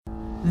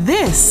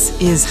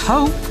This is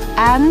Hope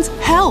and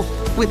Help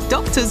with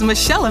Doctors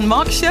Michelle and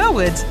Mark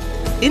Sherwood.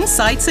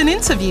 Insights and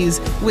interviews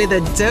with a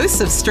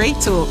dose of straight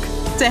talk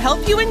to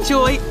help you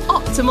enjoy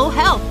optimal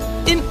health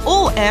in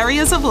all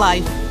areas of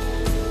life.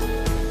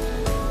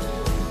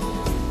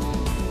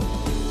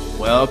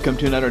 Welcome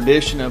to another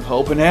edition of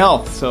Hope and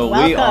Health.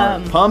 Welcome. We are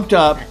pumped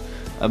up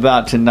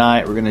about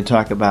tonight. We're going to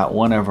talk about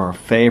one of our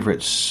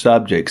favorite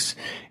subjects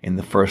in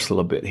the first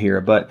little bit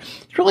here, but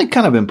it's really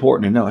kind of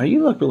important to know. Hey,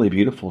 you look really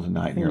beautiful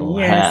tonight in your little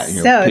hat and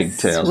your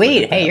pigtails.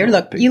 Sweet. Hey, you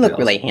look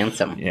really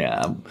handsome.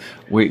 Yeah,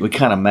 we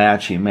kind of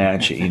matchy,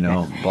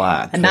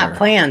 black. And not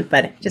planned,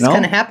 but it just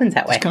kind of happens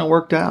that way. It's kind of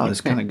worked out.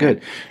 It's kind of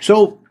good.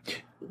 So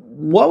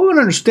what we want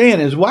to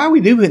understand is why are we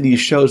doing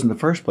these shows in the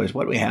first place?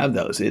 Why do we have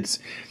those? It's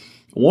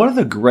one of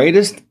the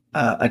greatest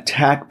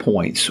attack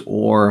points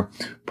or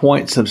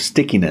points of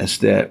stickiness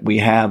that we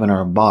have in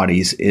our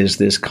bodies is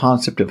this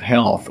concept of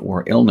health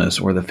or illness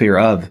or the fear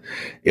of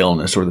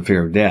illness or the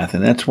fear of death.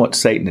 And that's what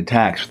Satan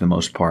attacks for the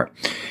most part.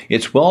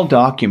 It's well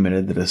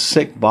documented that a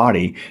sick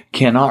body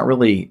cannot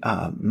really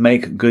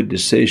make good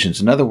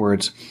decisions. In other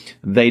words,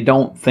 they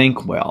don't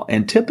think well.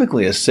 And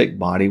typically a sick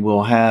body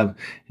will have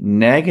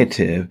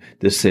negative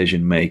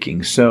decision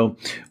making. So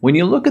when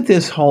you look at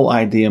this whole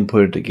idea and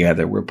put it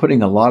together, we're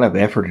putting a lot of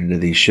effort into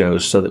these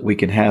shows so that we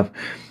can have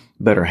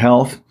better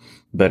health,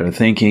 better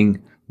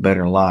thinking,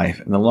 better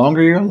life. And the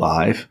longer you're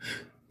alive,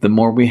 the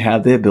more we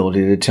have the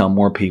ability to tell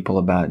more people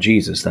about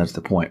Jesus. That's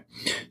the point.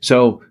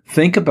 So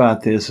think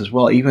about this as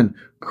well, even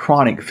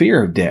chronic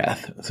fear of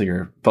death. So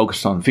you're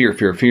focused on fear,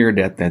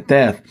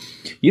 death.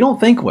 You don't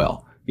think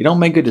well. You don't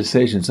make good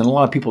decisions. And a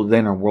lot of people today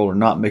in our world are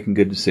not making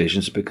good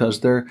decisions because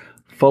they're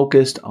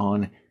focused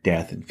on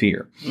death and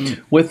fear.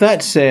 With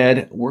that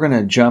said, we're going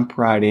to jump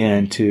right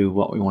into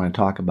what we want to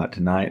talk about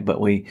tonight, but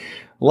we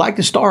like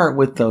to start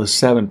with those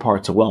 7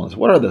 parts of wellness.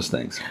 What are those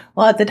things?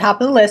 Well, at the top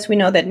of the list, we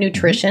know that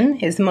nutrition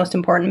is the most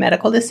important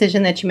medical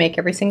decision that you make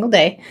every single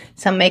day.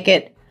 Some make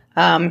it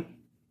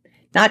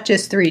not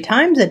just 3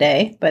 times a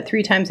day, but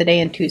 3 times a day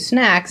and 2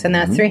 snacks, and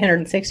that's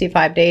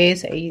 365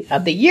 days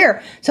of the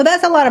year. So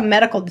that's a lot of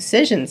medical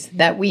decisions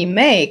that we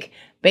make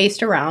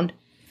based around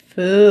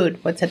food.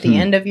 What's at the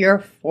end of your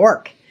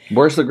fork?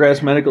 Where's the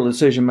greatest medical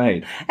decision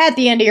made? At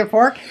the end of your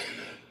fork.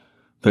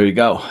 There you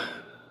go.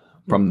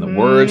 From the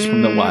words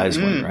from the wise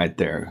one right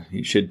there.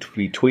 You should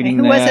be tweeting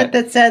Who that. was it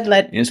that said,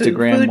 let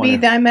Instagram, food be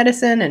thy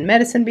medicine and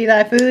medicine be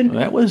thy food? Well,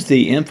 that was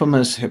the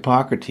infamous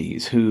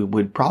Hippocrates, who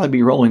would probably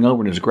be rolling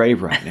over in his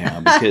grave right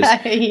now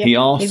because he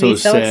also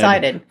said,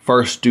 excited.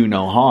 First do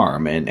no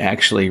harm. And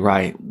actually,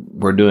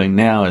 we're doing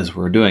now is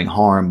we're doing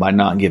harm by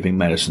not giving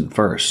medicine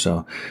first.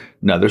 So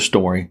another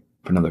story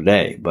for another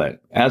day. But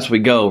as we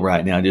go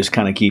right now, just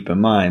kind of keep in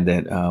mind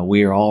that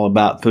we are all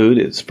about food.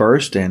 It's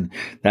first, and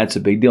that's a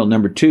big deal.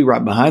 Number 2,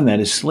 right behind that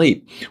is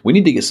sleep. We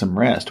need to get some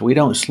rest. We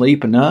don't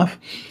sleep enough.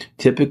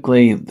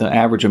 Typically, the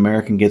average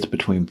American gets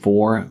between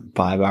 4 and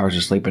 5 hours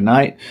of sleep a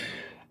night,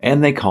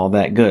 and they call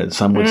that good.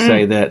 Some would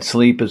say that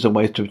sleep is a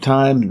waste of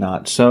time.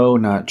 Not so,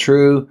 not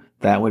true.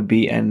 That would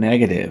be a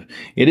negative.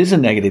 It is a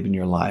negative in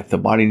your life. The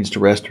body needs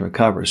to rest and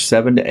recover.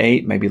 7 to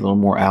 8, maybe a little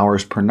more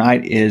hours per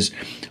night is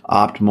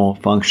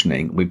optimal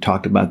functioning. We've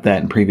talked about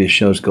that in previous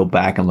shows. Go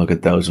back and look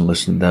at those and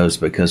listen to those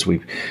because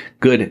we've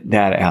good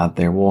data out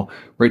there. We'll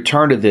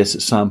return to this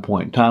at some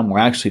point in time. We're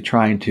actually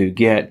trying to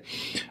get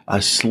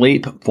a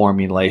sleep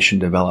formulation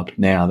developed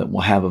now that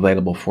we'll have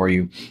available for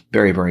you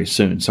very, very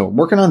soon. So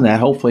we're working on that.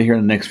 Hopefully here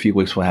in the next few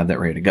weeks, we'll have that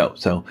ready to go.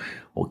 So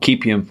we'll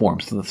keep you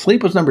informed. So the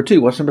sleep was number 2.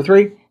 What's number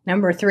 3?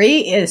 Number 3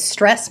 is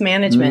stress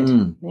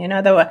management. You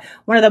know,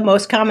 one of the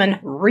most common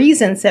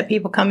reasons that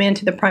people come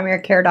into the primary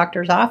care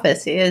doctor's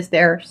office is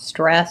they're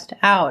stressed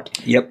out.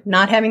 Yep.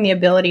 Not having the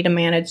ability to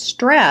manage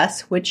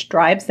stress, which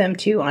drives them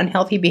to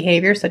unhealthy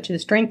behavior such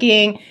as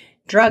drinking,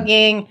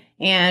 drugging,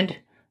 and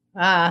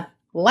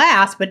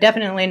last but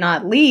definitely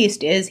not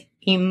least is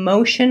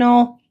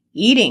emotional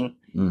eating,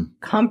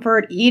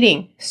 comfort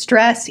eating,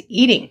 stress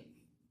eating.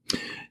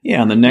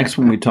 Yeah, and the next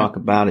one we talk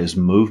about is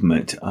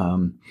movement.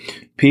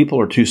 People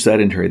are too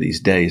sedentary these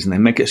days, and they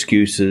make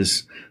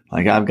excuses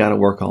like I've got to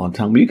work all the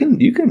time. You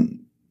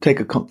can take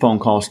a phone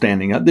call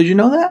standing up. Did you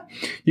know that?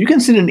 You can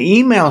send an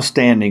email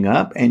standing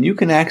up, and you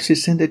can actually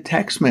send a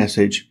text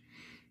message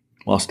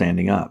while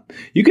standing up.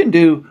 You can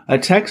do a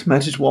text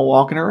message while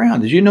walking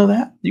around. Did you know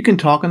that? You can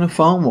talk on the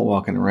phone while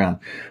walking around.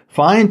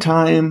 Find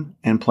time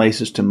and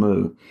places to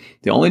move.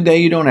 The only day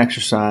you don't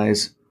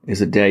exercise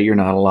is a day you're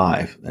not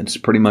alive. That's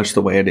pretty much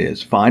the way it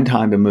is. Find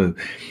time to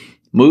move.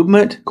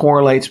 Movement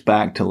correlates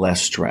back to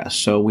less stress.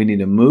 So we need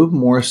to move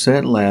more,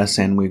 sit less,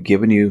 and we've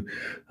given you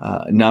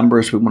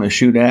numbers we want to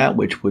shoot at,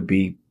 which would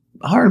be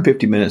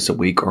 150 minutes a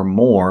week or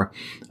more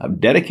of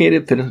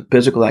dedicated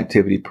physical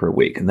activity per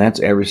week. And that's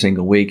every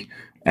single week.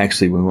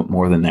 Actually, we want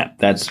more than that.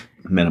 That's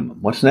minimum.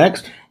 What's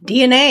next?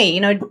 DNA.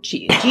 You know,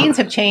 genes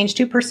have changed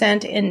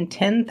 2% in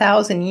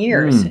 10,000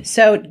 years.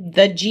 So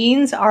the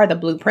genes are the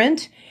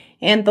blueprint,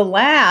 and the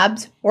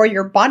labs or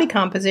your body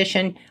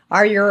composition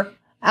are your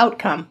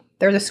outcome.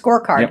 They're the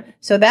scorecard. Yep.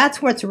 So that's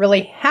what's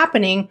really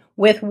happening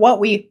with what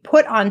we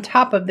put on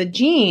top of the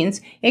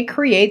genes. It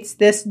creates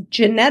this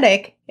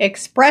genetic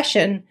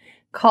expression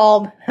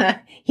called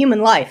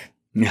human life.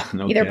 Yeah,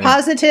 no Either kidding.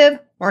 positive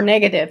or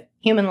negative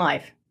human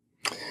life.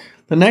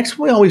 The next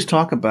we always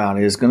talk about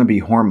is going to be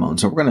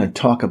hormones. And we're going to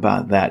talk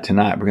about that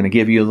tonight. We're going to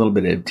give you a little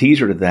bit of a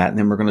teaser to that. And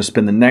then we're going to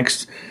spend the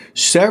next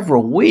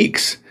several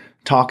weeks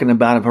talking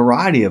about a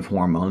variety of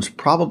hormones,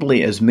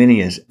 probably as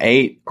many as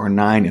 8 or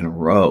 9 in a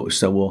row.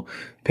 So we'll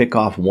pick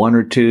off 1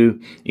 or 2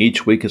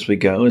 each week as we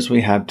go, as we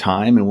have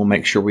time, and we'll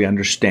make sure we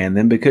understand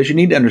them, because you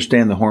need to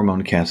understand the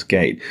hormone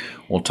cascade.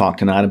 We'll talk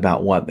tonight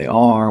about what they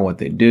are, what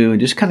they do,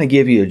 and just kind of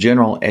give you a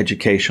general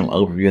educational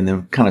overview, and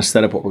then kind of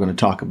set up what we're going to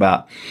talk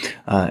about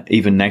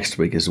even next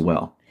week as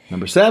well.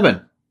 Number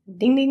 7.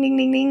 Ding, ding, ding,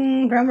 ding,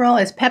 ding. Drum roll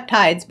is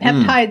peptides.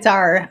 Peptides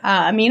are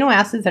amino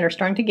acids that are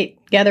strung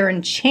together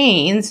in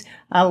chains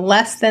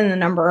less than the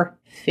number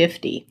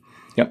 50.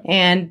 Yep.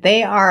 And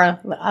they are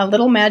a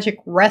little magic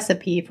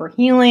recipe for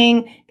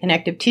healing,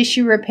 connective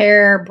tissue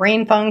repair,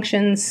 brain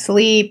function,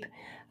 sleep,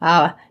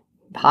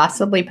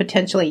 possibly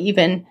potentially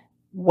even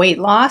weight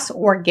loss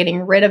or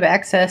getting rid of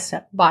excess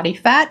body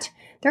fat.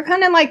 They're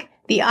kind of like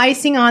the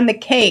icing on the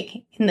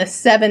cake in the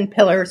 7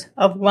 pillars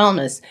of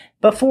wellness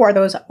before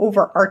those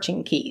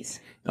overarching keys.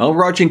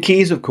 Overarching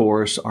keys, of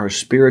course, are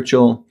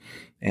spiritual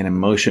and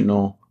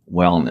emotional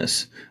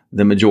wellness.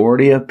 The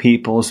majority of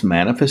people's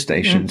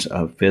manifestations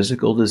of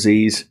physical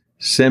disease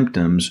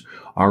symptoms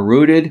are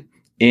rooted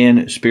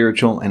in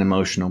spiritual and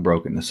emotional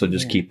brokenness. So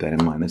just keep that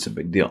in mind. That's a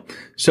big deal.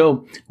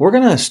 So we're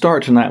going to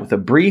start tonight with a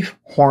brief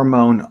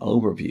hormone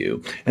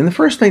overview. And the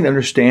first thing to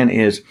understand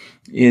is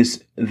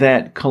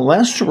that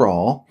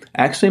cholesterol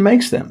actually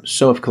makes them.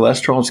 So if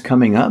cholesterol is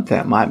coming up,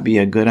 that might be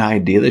a good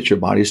idea that your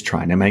body's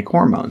trying to make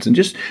hormones. And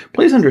just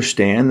please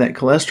understand that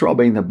cholesterol,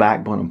 being the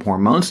backbone of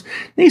hormones,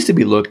 needs to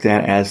be looked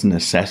at as a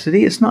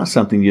necessity. It's not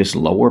something you just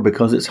lower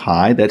because it's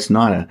high. That's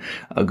not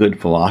a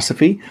good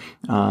philosophy.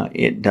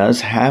 It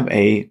does have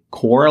a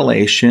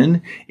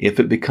correlation if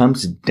it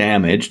becomes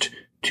damaged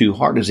to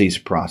heart disease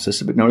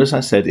process. But notice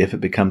I said if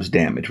it becomes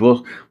damaged.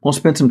 We'll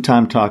spend some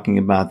time talking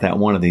about that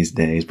one of these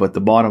days. But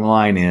the bottom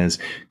line is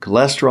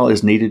cholesterol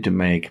is needed to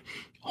make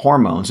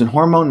hormones, and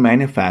hormone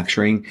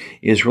manufacturing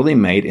is really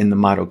made in the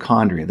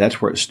mitochondria. That's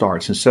where it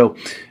starts. And so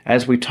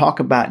as we talk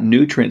about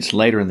nutrients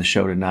later in the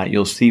show tonight,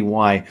 you'll see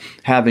why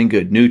having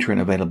good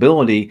nutrient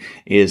availability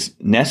is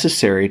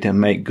necessary to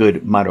make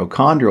good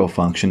mitochondrial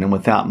function. And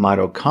without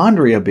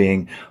mitochondria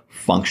being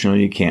functional,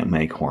 you can't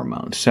make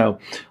hormones. So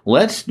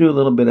let's do a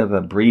little bit of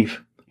a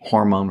brief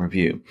hormone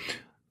review.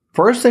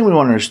 First thing we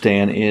want to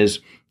understand is,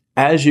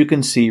 as you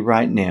can see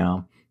right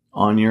now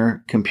on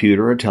your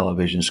computer or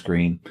television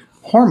screen,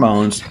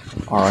 hormones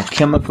are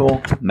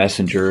chemical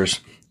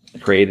messengers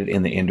created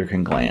in the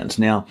endocrine glands.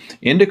 Now,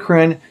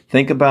 endocrine,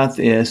 think about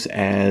this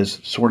as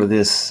sort of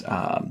this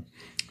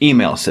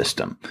email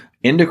system.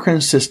 Endocrine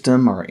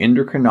system or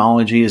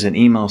endocrinology is an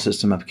email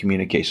system of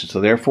communication.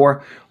 So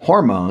therefore,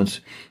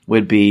 hormones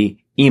would be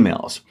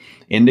emails.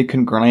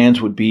 Endocrine glands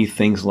would be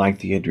things like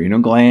the adrenal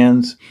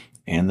glands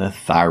and the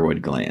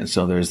thyroid gland.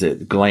 So there's the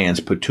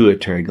glands,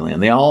 pituitary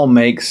gland. They all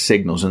make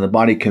signals and the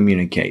body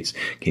communicates.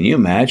 Can you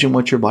imagine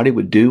what your body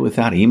would do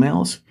without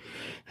emails?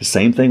 The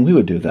same thing we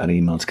would do without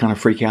emails. Kind of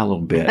freak out a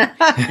little bit.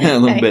 A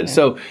little bit.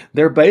 So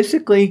they're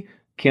basically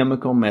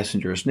chemical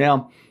messengers.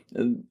 Now,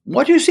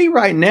 what you see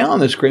right now on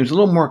the screen is a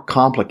little more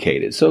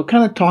complicated. So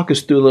kind of talk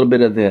us through a little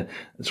bit of the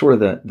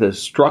sort of the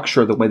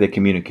structure of the way they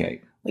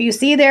communicate. Well, you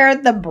see there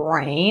the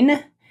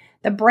brain.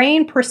 The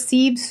brain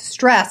perceives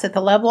stress at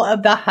the level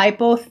of the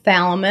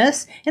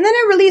hypothalamus, and then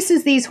it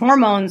releases these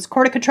hormones,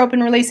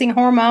 corticotropin-releasing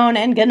hormone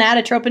and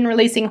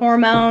gonadotropin-releasing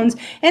hormones,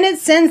 and it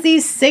sends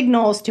these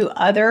signals to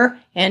other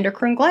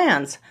endocrine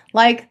glands,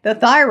 like the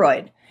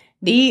thyroid,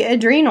 the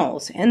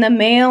adrenals, and the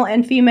male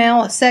and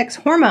female sex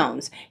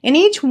hormones. And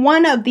each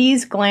one of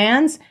these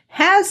glands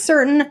has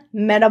certain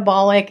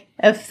metabolic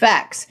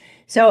effects.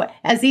 So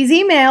as these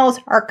emails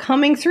are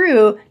coming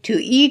through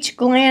to each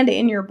gland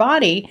in your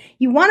body,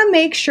 you want to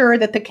make sure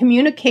that the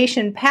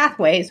communication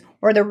pathways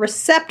or the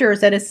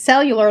receptors at a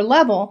cellular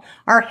level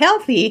are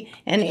healthy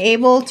and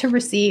able to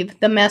receive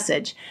the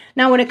message.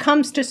 Now, when it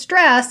comes to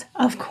stress,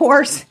 of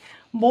course,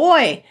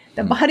 boy,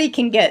 the body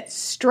can get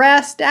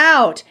stressed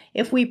out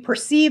if we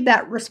perceive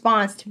that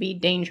response to be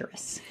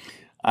dangerous.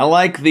 I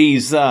like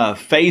these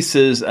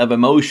faces of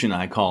emotion,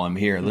 I call them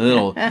here.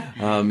 Little,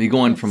 you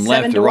going from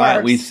left to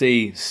right. We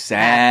see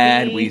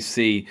sad. Happy. We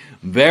see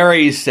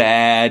very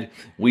sad.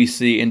 We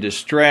see in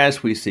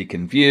distress. We see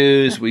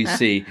confused. We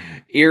see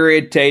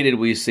irritated.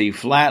 We see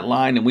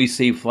flatlined. And we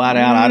see flat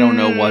out, I don't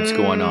know what's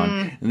going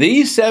on.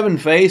 These 7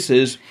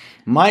 faces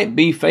might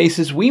be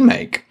faces we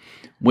make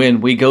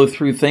when we go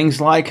through things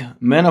like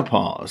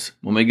menopause,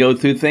 when we go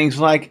through things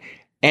like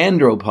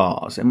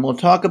andropause, and we'll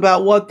talk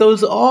about what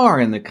those are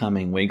in the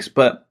coming weeks.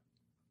 But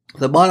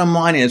the bottom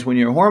line is, when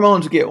your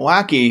hormones get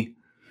wacky,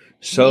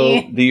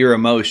 so do your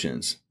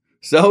emotions.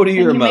 So do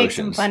your emotions. Make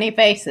some funny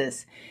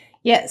faces.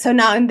 Yeah. So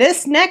now in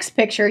this next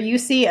picture, you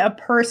see a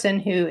person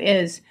who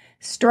is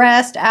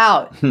stressed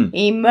out,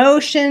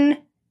 emotion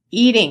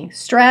eating,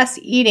 stress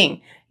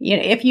eating. You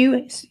know, if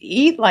you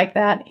eat like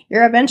that,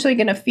 you're eventually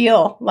going to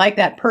feel like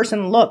that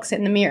person looks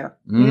in the mirror.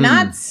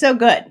 Not so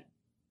good.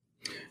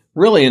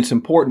 Really, it's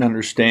important to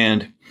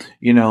understand,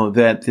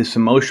 that this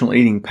emotional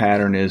eating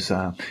pattern is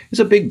a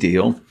big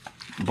deal.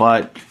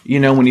 But,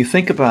 when you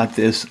think about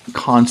this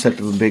concept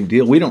of a big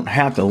deal, we don't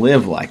have to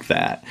live like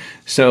that.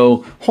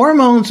 So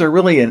hormones are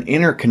really an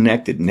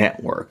interconnected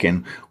network.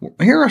 And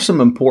here are some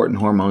important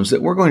hormones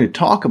that we're going to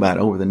talk about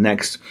over the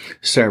next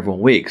several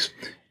weeks.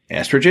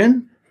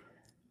 Estrogen,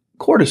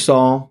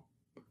 cortisol,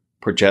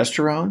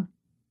 progesterone,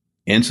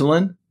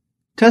 insulin,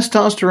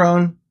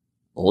 testosterone,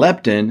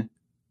 leptin,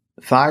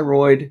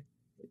 thyroid,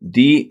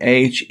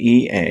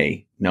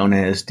 DHEA, known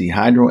as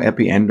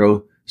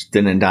dehydroepiandrosterone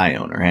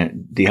or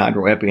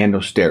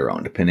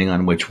dehydroepiandrosterone, depending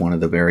on which one of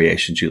the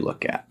variations you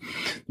look at.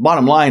 The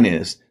bottom line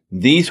is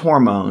these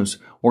hormones,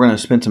 we're going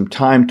to spend some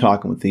time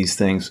talking with these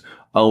things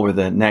over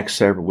the next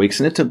several weeks.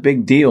 And it's a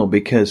big deal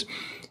because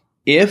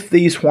if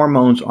these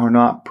hormones are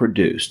not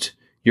produced,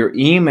 your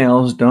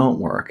emails don't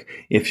work.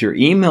 If your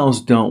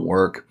emails don't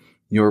work,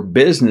 your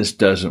business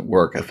doesn't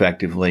work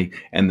effectively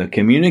and the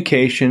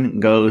communication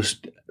goes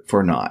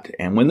for naught.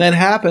 And when that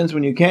happens,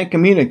 when you can't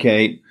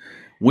communicate,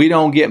 we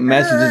don't get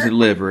messages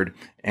delivered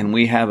and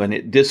we have a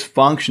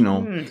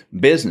dysfunctional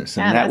business.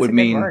 And that would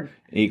mean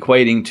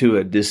equating to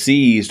a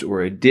diseased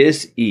or a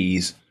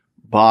dis-ease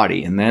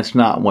body. And that's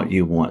not what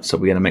you want. So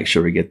we got to make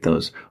sure we get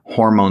those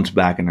hormones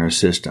back in our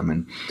system.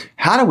 And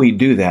how do we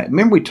do that?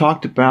 Remember we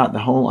talked about the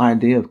whole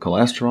idea of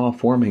cholesterol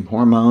forming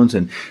hormones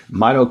and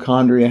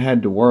mitochondria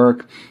had to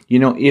work.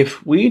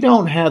 If we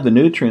don't have the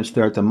nutrients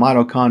there at the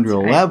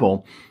mitochondrial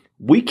level,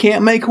 we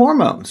can't make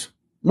hormones.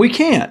 We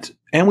can't.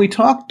 And we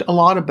talked a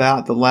lot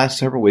about the last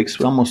several weeks.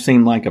 We almost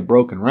seemed like a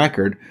broken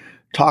record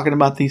talking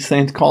about these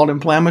things called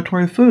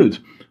inflammatory foods.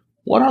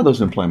 What are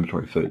those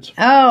inflammatory foods?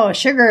 Oh,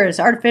 sugars,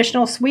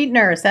 artificial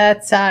sweeteners.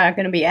 That's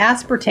going to be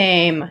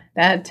aspartame.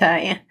 That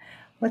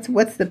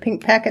what's the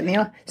pink packet in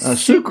the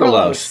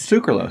sucralose.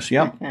 Sucralose.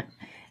 Yep.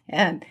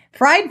 And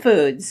fried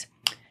foods,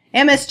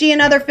 MSG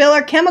and other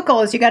filler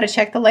chemicals. You got to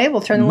check the label.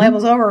 Turn the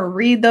labels over.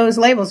 Read those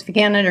labels. If you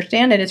can't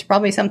understand it, it's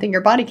probably something your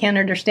body can't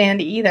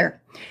understand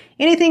either.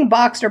 Anything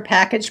boxed or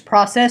packaged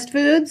processed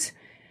foods,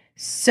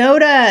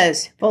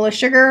 sodas full of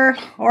sugar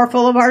or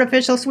full of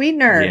artificial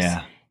sweeteners.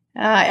 Yeah.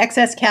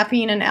 Excess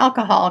caffeine and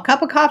alcohol. A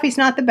cup of coffee is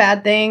not the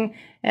bad thing.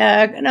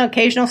 An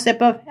occasional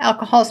sip of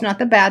alcohol is not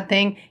the bad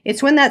thing.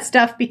 It's when that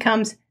stuff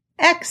becomes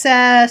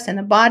excess and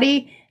the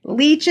body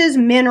leaches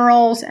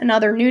minerals and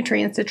other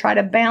nutrients to try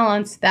to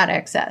balance that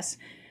excess.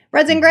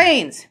 Breads and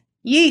grains,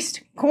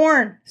 yeast,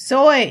 corn,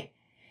 soy.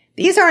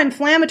 These are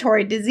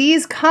inflammatory,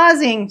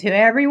 disease-causing to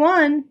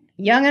everyone,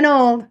 young and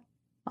old,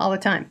 all the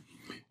time.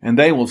 And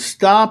they will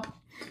stop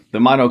the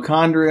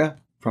mitochondria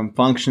from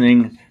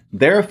functioning.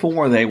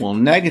 Therefore, they will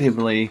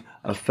negatively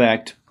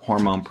affect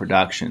hormone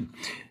production.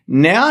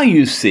 Now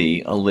you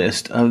see a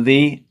list of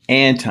the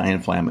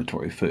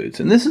anti-inflammatory foods.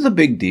 And this is a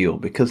big deal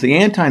because the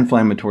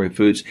anti-inflammatory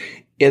foods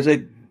is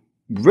a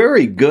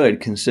very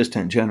good,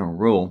 consistent general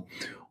rule,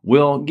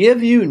 will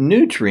give you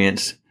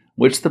nutrients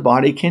which the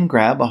body can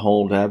grab a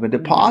hold of and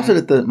deposit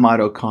at the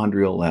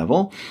mitochondrial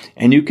level,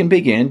 and you can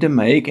begin to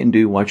make and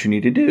do what you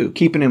need to do.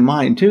 Keeping in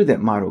mind, too, that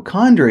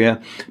mitochondria,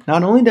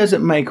 not only does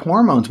it make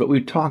hormones, but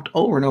we've talked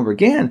over and over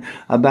again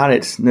about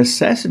its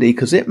necessity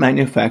because it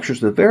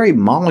manufactures the very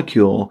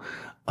molecule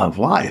of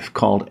life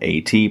called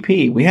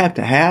ATP. We have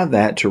to have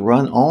that to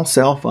run all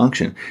cell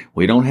function.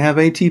 We don't have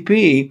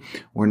ATP,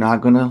 we're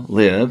not going to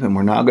live and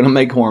we're not going to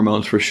make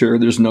hormones for sure.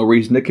 There's no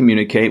reason to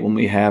communicate when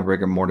we have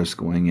rigor mortis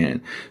going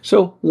in.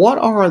 So what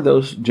are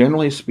those,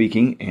 generally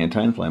speaking,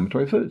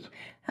 anti-inflammatory foods?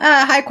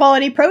 High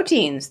quality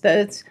proteins.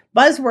 Those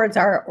buzzwords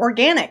are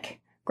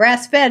organic,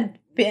 grass-fed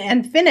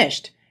and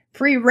finished,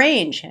 free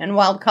range and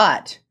wild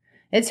caught.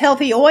 It's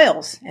healthy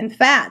oils and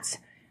fats.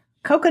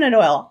 Coconut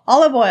oil,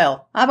 olive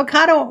oil,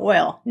 avocado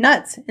oil,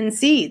 nuts and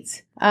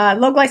seeds,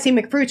 low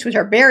glycemic fruits, which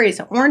are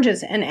berries,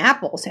 oranges, and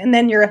apples. And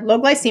then your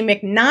low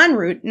glycemic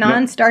non-root,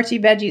 non-starchy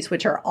veggies,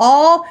 which are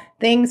all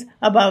things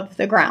above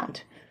the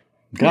ground.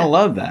 Gotta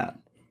love that.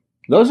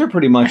 Those are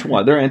pretty much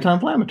what? They're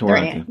anti-inflammatory,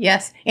 aren't they?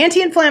 Yes.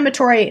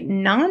 Anti-inflammatory,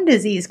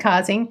 non-disease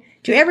causing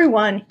to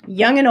everyone,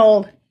 young and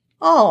old,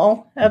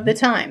 all of the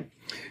time.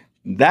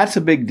 That's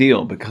a big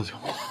deal because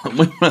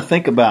when I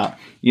think about,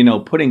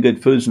 putting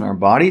good foods in our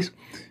bodies,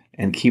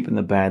 and keeping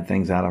the bad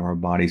things out of our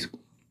bodies.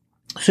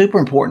 Super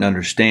important to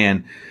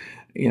understand.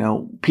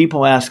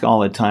 People ask all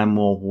the time,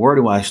 well, where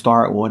do I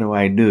start? What do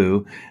I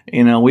do?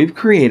 We've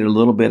created a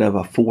little bit of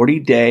a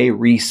 40-day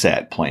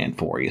reset plan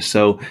for you.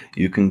 So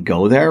you can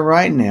go there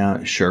right now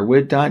at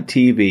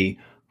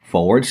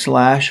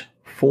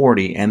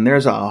Sherwood.tv/40. And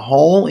there's a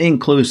whole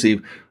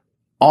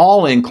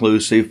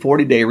all-inclusive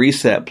 40-day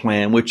reset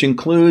plan, which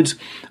includes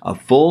a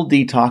full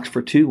detox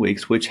for 2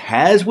 weeks, which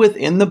has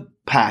within the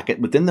packet,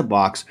 within the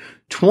box,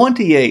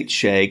 28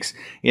 shakes.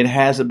 It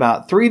has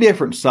about 3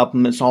 different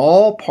supplements,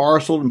 all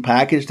parceled and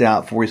packaged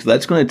out for you. So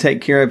that's going to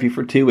take care of you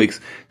for 2 weeks.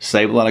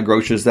 Save a lot of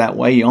groceries that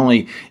way.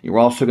 You're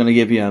also going to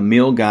give you a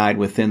meal guide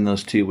within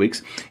those 2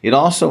 weeks. It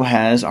also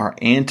has our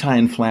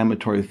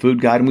anti-inflammatory food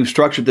guide, and we've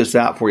structured this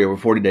out for you over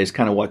 40 days,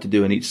 kind of what to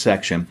do in each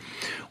section.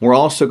 We're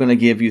also going to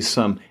give you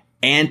some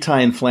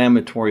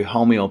anti-inflammatory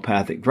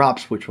homeopathic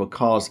drops, which will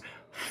cause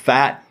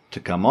fat to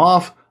come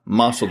off,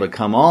 muscle to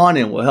come on,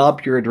 and will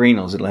help your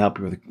adrenals. It'll help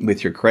you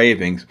with your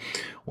cravings.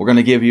 We're going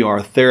to give you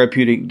our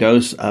therapeutic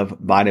dose of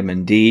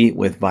vitamin D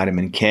with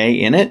vitamin K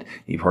in it.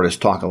 You've heard us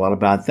talk a lot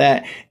about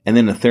that. And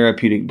then a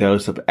therapeutic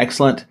dose of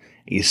excellent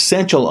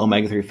essential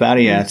omega-3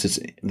 fatty acids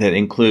that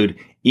include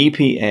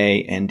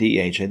EPA and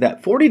DHA.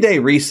 That 40-day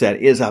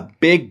reset is a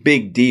big,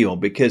 big deal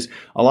because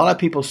a lot of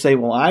people say,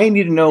 well, I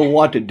need to know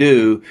what to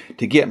do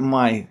to get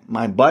my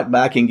butt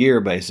back in gear,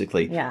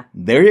 basically. Yeah.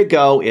 There you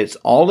go. It's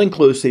all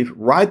inclusive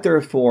right there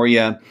for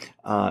you.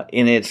 And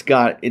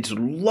it's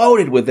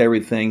loaded with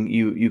everything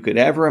you could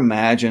ever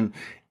imagine.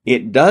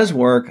 It does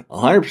work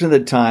 100% of the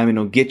time, and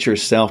it'll get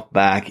yourself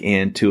back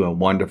into a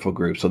wonderful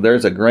group. So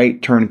there's a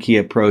great turnkey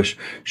approach,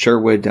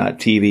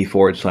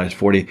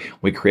 Sherwood.tv/40.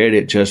 We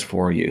created it just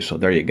for you. So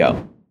there you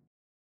go.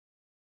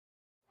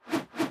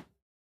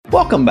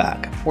 Welcome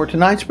back. For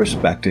tonight's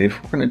perspective,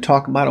 we're going to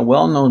talk about a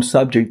well-known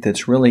subject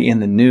that's really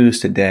in the news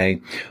today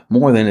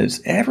more than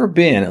it's ever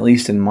been, at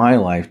least in my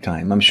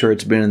lifetime. I'm sure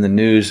it's been in the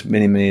news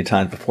many, many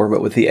times before,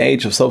 but with the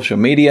age of social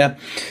media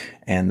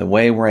and the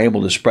way we're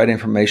able to spread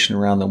information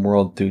around the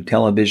world through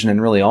television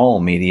and really all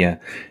media,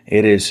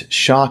 it is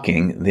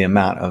shocking the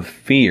amount of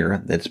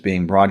fear that's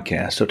being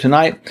broadcast. So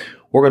tonight,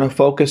 we're going to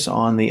focus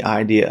on the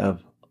idea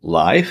of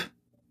life,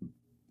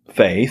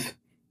 faith,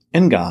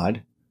 and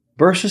God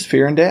versus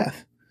fear and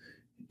death.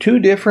 2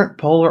 different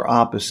polar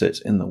opposites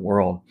in the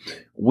world.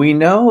 We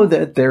know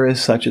that there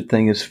is such a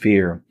thing as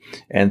fear.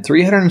 And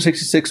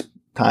 366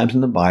 times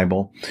in the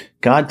Bible,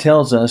 God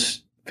tells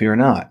us, fear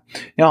not.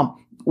 Now,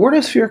 where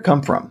does fear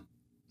come from?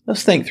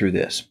 Let's think through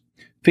this.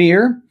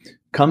 Fear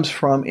comes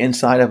from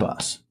inside of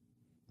us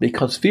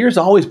because fear's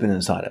always been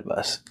inside of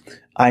us.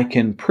 I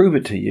can prove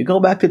it to you. Go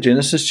back to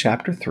Genesis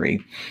chapter 3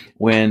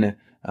 when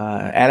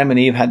Adam and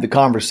Eve had the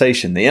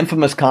conversation, the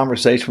infamous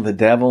conversation with the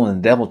devil, and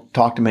the devil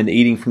talked them into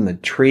eating from the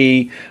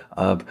tree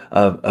of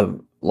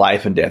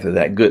life and death, or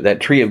that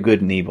tree of good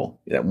and evil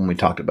that when we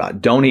talked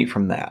about. Don't eat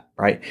from that,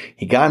 right?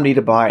 He got them to eat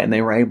a bite, and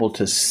they were able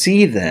to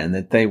see then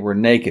that they were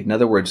naked. In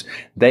other words,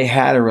 they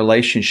had a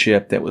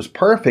relationship that was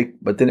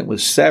perfect, but then it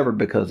was severed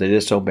because they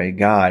disobeyed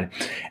God.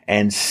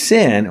 And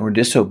sin or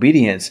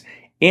disobedience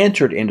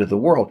entered into the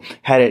world.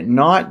 Had it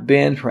not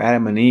been for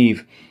Adam and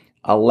Eve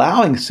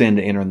allowing sin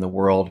to enter in the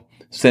world,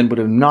 sin would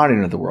have not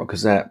entered the world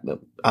because that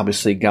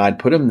obviously God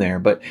put them there.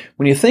 But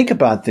when you think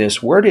about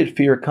this, where did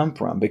fear come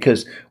from?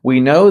 Because we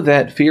know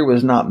that fear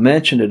was not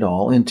mentioned at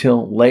all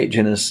until late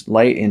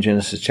in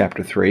Genesis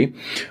chapter 3,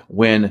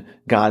 when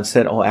God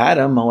said, Oh,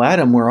 Adam,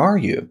 where are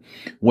you?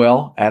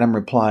 Well, Adam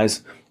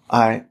replies,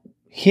 I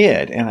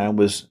hid and I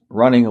was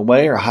running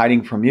away or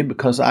hiding from you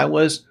because I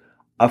was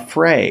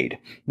afraid.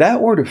 That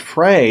word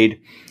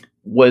afraid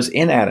was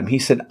in Adam. He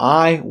said,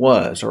 I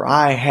was, or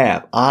I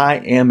have, I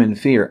am in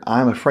fear.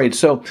 I'm afraid.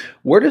 So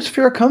where does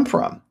fear come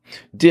from?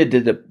 Did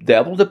the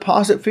devil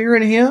deposit fear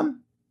in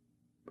him?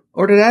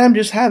 Or did Adam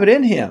just have it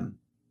in him?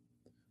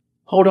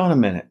 Hold on a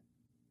minute.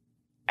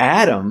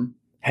 Adam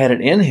had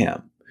it in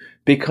him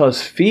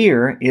because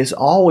fear is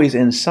always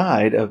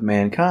inside of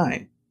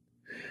mankind.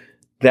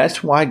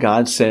 That's why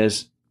God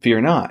says,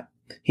 fear not.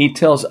 He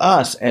tells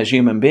us as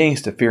human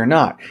beings to fear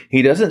not.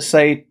 He doesn't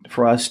say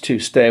for us to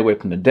stay away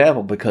from the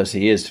devil because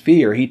he is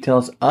fear. He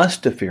tells us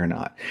to fear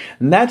not.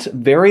 And that's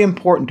very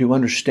important to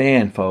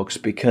understand, folks,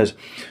 because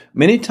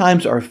many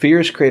times our fear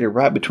is created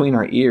right between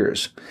our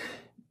ears.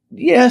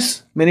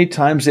 Yes, many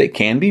times it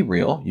can be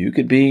real. You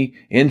could be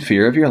in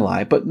fear of your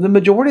life, but the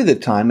majority of the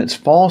time it's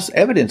false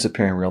evidence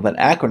appearing real, that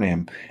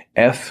acronym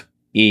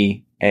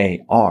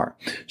FEAR.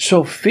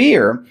 So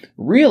fear,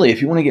 really,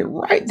 if you want to get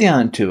right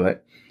down to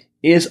it,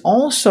 is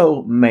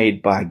also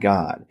made by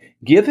God,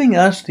 giving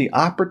us the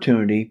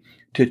opportunity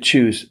to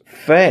choose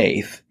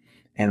faith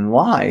and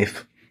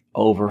life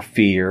over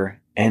fear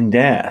and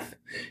death.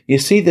 You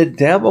see, the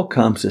devil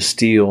comes to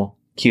steal,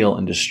 kill,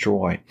 and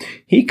destroy.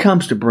 He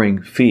comes to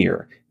bring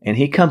fear, and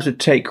he comes to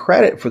take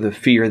credit for the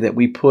fear that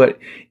we put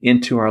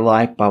into our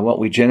life by what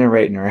we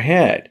generate in our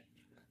head.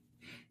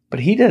 But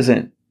he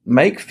doesn't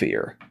make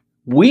fear.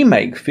 We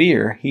make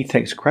fear. He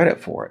takes credit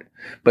for it.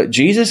 But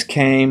Jesus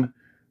came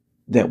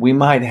that we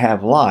might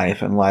have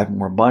life and life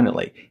more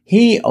abundantly.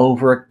 He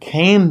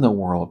overcame the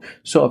world.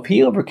 So if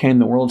he overcame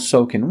the world,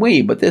 so can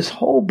we. But this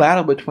whole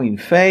battle between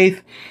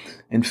faith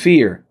and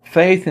fear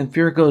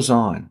goes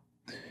on.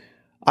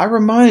 I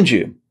remind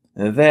you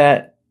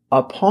that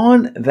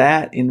upon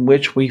that in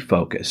which we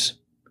focus,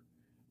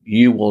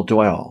 you will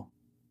dwell.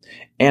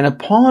 And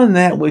upon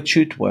that which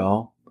you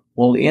dwell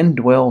will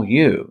indwell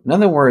you. In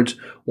other words,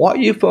 what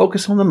you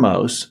focus on the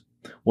most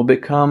will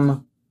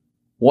become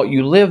what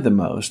you live the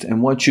most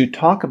and what you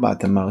talk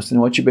about the most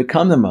and what you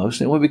become the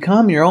most, it will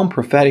become your own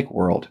prophetic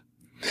world.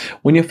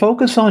 When you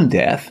focus on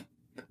death,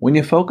 when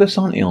you focus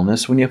on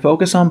illness, when you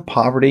focus on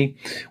poverty,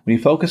 when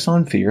you focus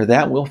on fear,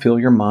 that will fill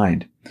your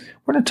mind.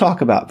 We're going to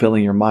talk about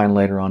filling your mind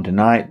later on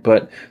tonight,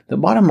 but the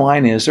bottom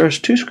line is there's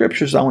two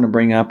scriptures I want to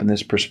bring up in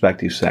this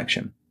perspective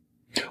section.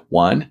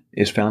 One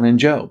is found in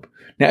Job.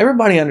 Now,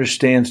 everybody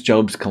understands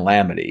Job's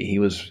calamity. He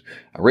was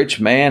a rich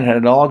man, had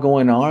it all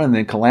going on, and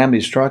then calamity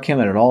struck him,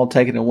 had it all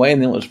taken away,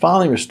 and then it was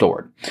finally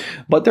restored.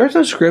 But there's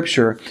a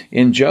scripture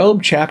in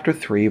Job chapter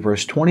 3,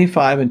 verse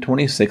 25 and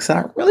 26 that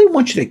I really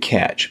want you to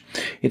catch.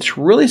 It's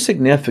really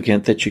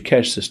significant that you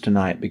catch this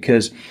tonight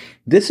because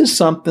this is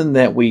something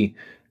that we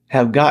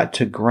have got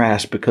to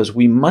grasp because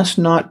we must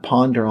not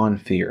ponder on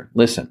fear.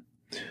 Listen,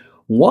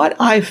 what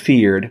I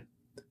feared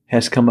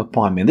has come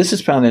upon me. And this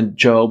is found in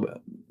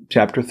Job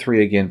chapter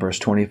 3 again, verse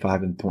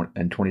 25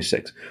 and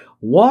 26.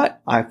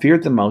 What I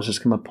feared the most has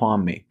come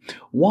upon me.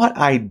 What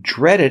I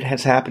dreaded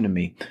has happened to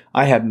me.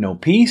 I have no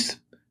peace,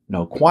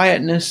 no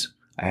quietness.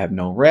 I have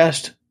no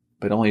rest,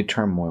 but only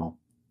turmoil.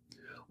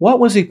 What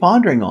was he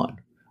pondering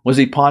on? Was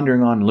he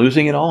pondering on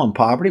losing it all in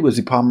poverty? Was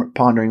he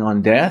pondering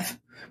on death?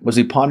 Was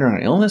he pondering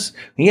on illness?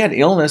 He had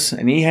illness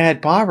and he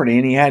had poverty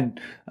and he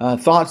had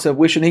thoughts of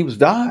wishing he was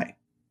die.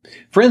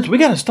 Friends, we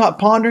got to stop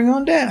pondering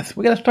on death.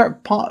 We got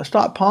to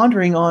stop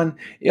pondering on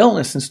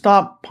illness and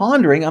stop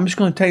pondering. I'm just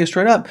going to tell you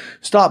straight up,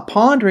 stop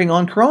pondering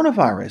on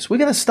coronavirus. We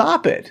got to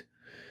stop it.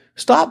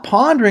 Stop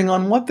pondering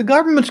on what the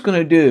government's going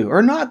to do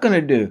or not going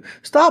to do.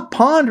 Stop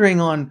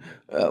pondering on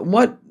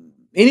what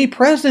any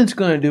president's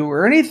going to do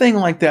or anything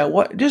like that.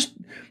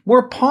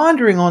 We're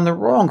pondering on the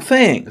wrong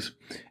things.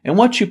 And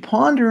what you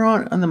ponder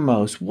on the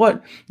most,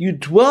 what you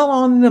dwell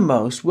on the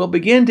most, will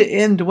begin to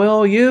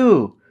indwell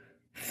you.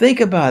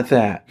 Think about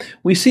that.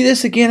 We see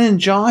this again in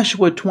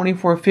Joshua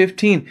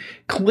 24:15.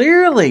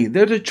 Clearly,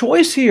 there's a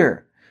choice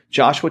here.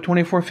 Joshua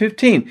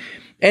 24:15.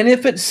 And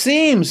if it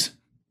seems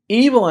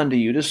evil unto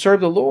you to serve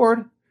the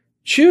Lord,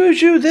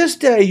 choose you this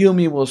day whom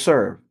you will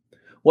serve,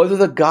 whether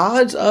the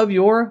gods of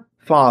your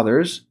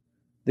fathers,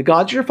 the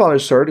gods your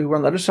fathers served who were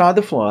on the other side of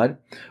the flood,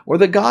 or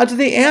the gods of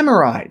the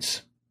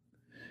Amorites,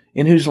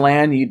 in whose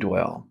land ye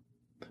dwell.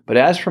 But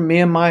as for me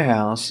and my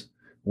house,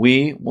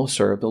 we will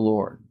serve the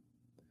Lord.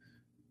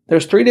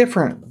 There's three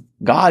different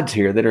gods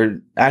here that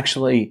are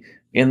actually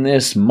in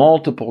this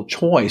multiple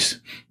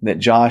choice that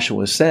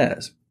Joshua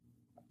says.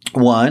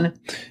 One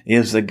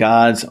is the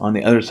gods on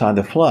the other side of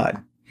the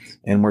flood.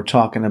 And we're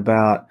talking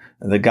about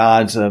the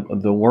gods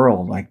of the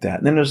world like that.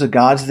 And then there's the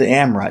gods of the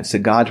Amorites, the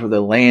gods were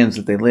the lands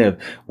that they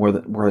live,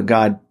 where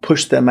God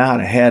pushed them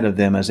out ahead of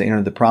them as they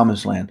entered the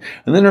promised land.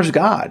 And then there's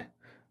God.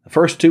 The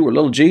first two were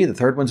little g, the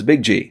third one's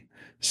big G.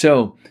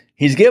 So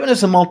he's given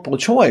us a multiple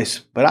choice,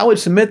 but I would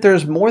submit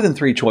there's more than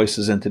three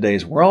choices in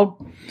today's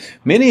world.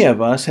 Many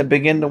of us have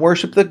begun to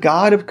worship the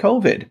God of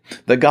COVID,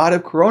 the God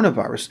of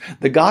coronavirus,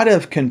 the God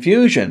of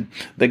confusion,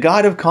 the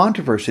God of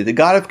controversy, the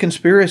God of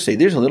conspiracy.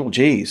 These are little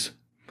g's.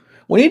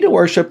 We need to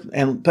worship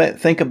and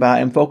think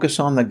about and focus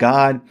on the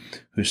God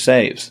who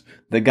saves,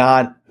 the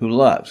God who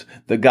loves,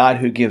 the God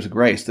who gives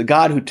grace, the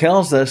God who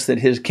tells us that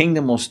his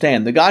kingdom will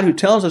stand, the God who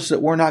tells us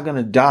that we're not going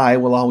to die,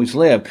 we'll always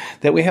live,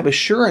 that we have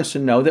assurance to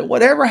know that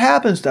whatever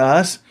happens to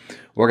us,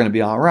 we're going to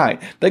be all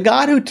right. The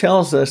God who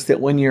tells us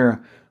that when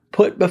you're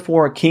put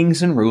before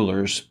kings and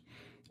rulers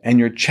and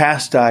you're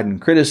chastised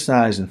and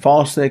criticized and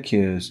falsely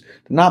accused,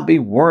 to not be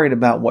worried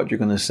about what you're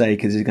going to say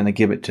because he's going to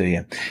give it to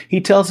you.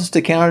 He tells us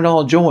to count it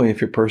all joy if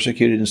you're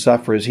persecuted and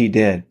suffer as he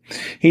did.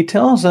 He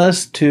tells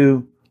us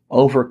to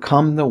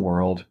overcome the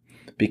world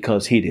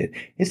because he did.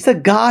 It's the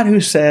God who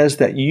says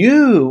that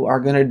you are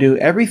going to do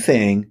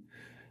everything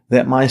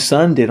that my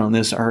son did on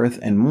this earth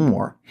and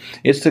more.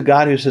 It's the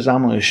God who says,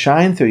 I'm going to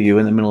shine through you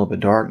in the middle of the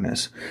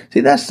darkness. See,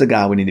 that's the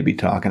God we need to be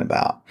talking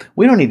about.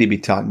 We don't need to be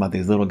talking about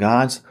these little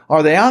gods.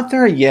 Are they out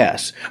there?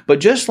 Yes. But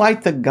just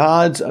like the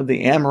gods of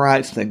the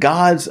Amorites, the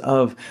gods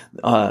of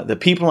the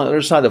people on the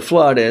other side of the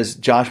flood, as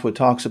Joshua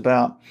talks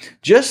about,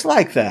 just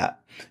like that,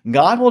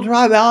 God will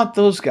drive out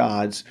those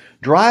gods,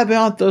 drive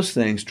out those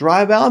things,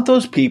 drive out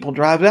those people,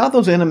 drive out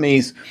those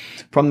enemies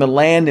from the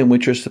land in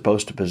which you're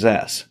supposed to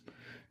possess.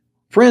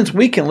 Friends,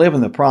 we can live in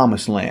the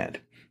promised land,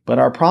 but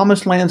our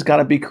promised land's got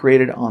to be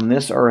created on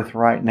this earth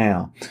right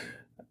now.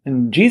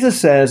 And Jesus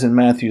says in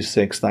Matthew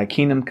 6, thy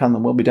kingdom come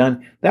and will be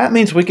done. That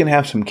means we can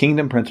have some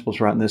kingdom principles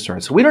right on this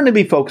earth. So we don't need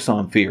to be focused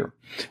on fear.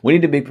 We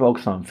need to be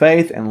focused on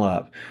faith and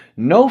love.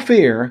 No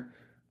fear,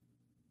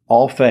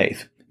 all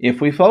faith. If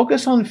we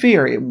focus on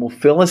fear, it will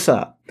fill us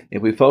up.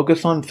 If we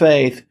focus on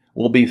faith,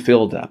 we'll be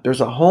filled up.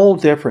 There's a whole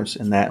difference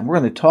in that. And we're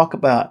going to talk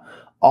about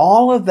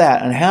all of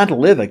that and how to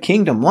live a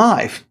kingdom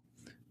life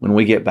when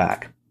we get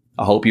back.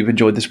 I hope you've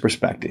enjoyed this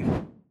perspective.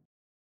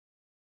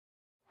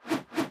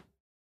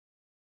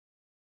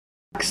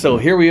 So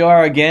here we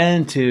are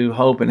again to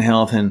Hope and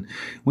Health. And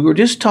we were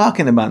just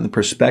talking about in the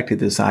perspective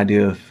this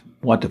idea of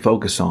what to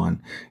focus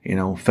on,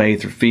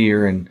 faith or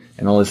fear and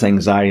all this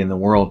anxiety in the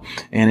world.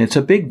 And it's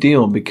a big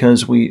deal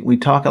because we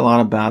talk a lot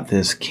about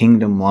this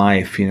kingdom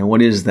life.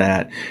 What is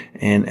that?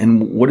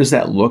 And what does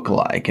that look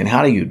like? And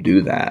how do you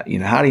do that?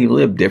 How do you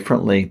live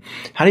differently?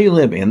 How do you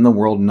live in the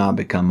world and not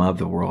become of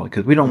the world?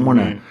 Because we don't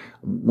want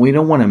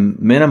to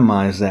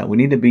minimize that. We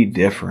need to be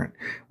different.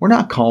 We're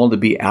not called to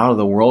be out of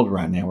the world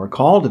right now. We're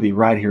called to be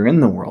right here in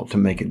the world to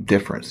make a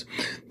difference.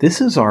 This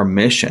is our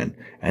mission,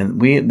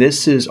 and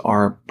this is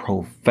our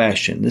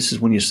profession. This is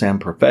when you say I'm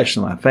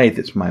professional in my faith.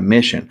 It's my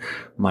mission.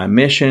 My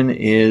mission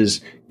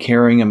is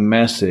carrying a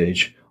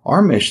message.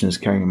 Our mission is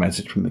carrying a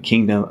message from the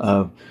kingdom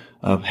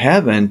of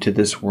heaven to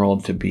this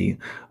world to be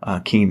a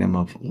kingdom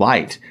of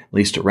light, at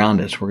least around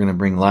us. We're going to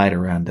bring light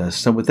around us.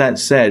 So with that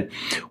said,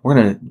 we're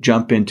going to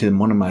jump into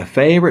one of my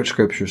favorite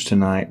scriptures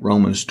tonight,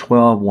 Romans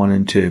 12, 1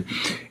 and 2.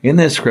 In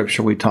this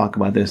scripture, we talk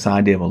about this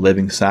idea of a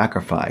living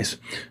sacrifice.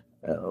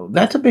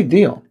 That's a big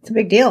deal. It's a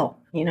big deal.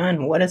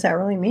 And what does that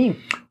really mean?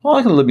 Well,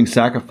 like a living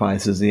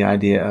sacrifice is the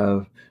idea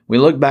of, we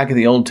look back at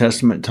the Old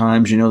Testament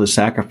times, the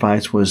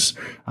sacrifice was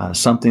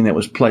something that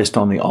was placed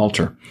on the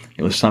altar.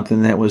 It was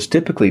something that was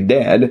typically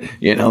dead.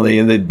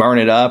 They'd burn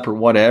it up or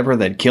whatever.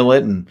 They'd kill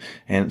it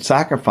and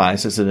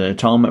sacrifice as an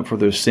atonement for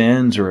their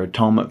sins or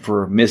atonement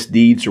for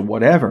misdeeds or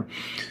whatever.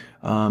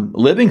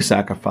 Living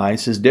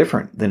sacrifice is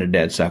different than a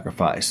dead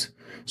sacrifice.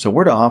 So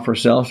we're to offer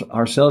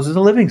ourselves as a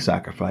living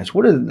sacrifice.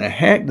 What in the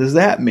heck does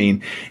that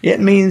mean? It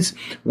means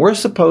we're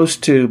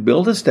supposed to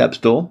build a step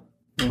stool,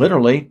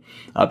 literally,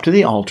 up to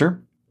the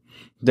altar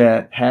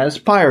that has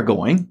fire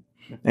going,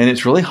 and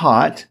it's really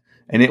hot,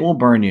 and it will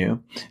burn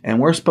you. And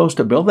we're supposed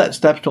to build that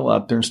step stool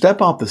up there and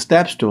step off the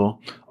step stool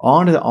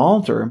onto the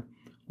altar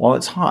while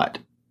it's hot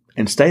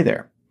and stay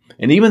there.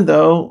 And even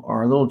though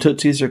our little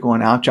tootsies are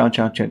going ouch, ouch,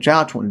 ouch, ouch,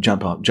 ouch, want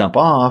to jump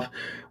off,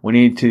 we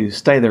need to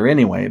stay there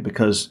anyway,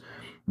 because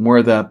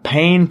where the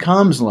pain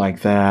comes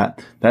like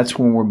that, that's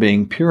when we're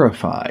being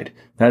purified.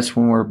 That's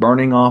when we're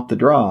burning off the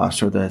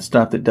dross or the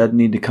stuff that doesn't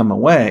need to come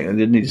away, or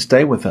doesn't need to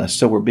stay with us.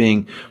 So we're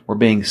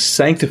being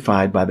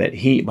sanctified by that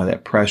heat, by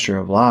that pressure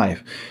of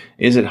life.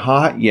 Is it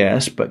hot?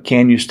 Yes, but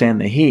can you stand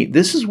the heat?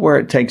 This is where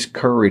it takes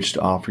courage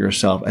to offer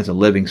yourself as a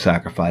living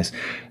sacrifice,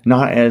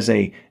 not as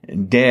a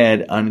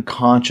dead,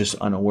 unconscious,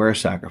 unaware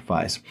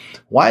sacrifice.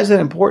 Why is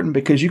that important?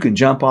 Because you can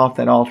jump off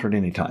that altar at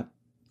any time.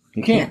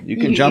 You can. You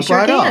can jump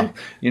right off.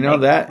 If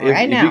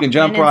you can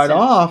jump right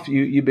off,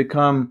 you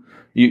become.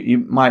 You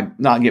might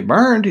not get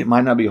burned. It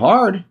might not be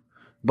hard,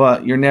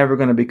 but you're never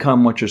going to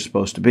become what you're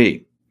supposed to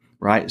be,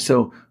 right?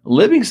 So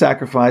living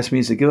sacrifice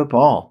means to give up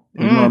all,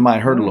 even though it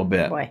might hurt a little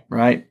bit,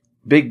 right?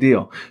 Big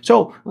deal.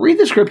 So read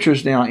the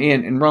scriptures now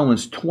in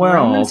Romans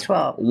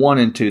 12, 1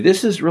 and 2.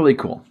 This is really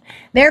cool.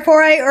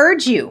 Therefore, I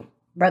urge you,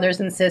 brothers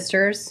and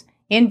sisters,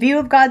 in view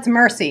of God's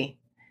mercy,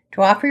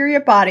 to offer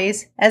your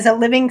bodies as a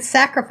living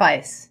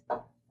sacrifice,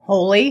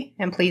 holy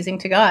and pleasing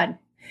to God.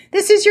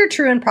 This is your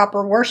true and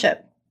proper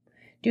worship.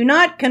 Do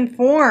not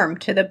conform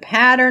to the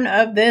pattern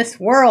of this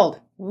world.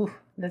 Ooh,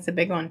 that's a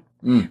big one.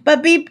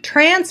 But be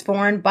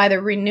transformed by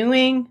the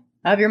renewing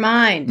of your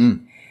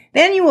mind.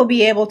 Then you will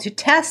be able to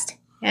test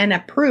and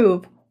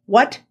approve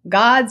what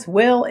God's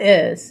will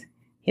is,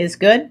 his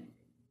good,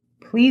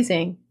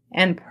 pleasing,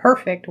 and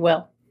perfect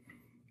will.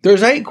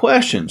 There's 8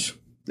 questions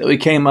that we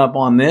came up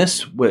on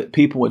this.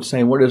 People would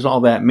say, what does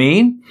all that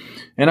mean?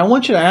 And I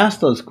want you to ask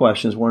those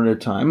questions one at a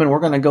time, and we're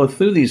going to go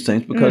through these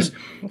things because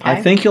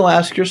I think you'll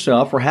ask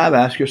yourself or have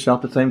asked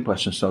yourself the same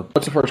question. So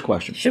what's the first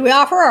question? Should we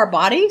offer our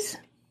bodies?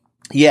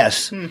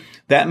 Yes.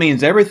 That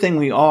means everything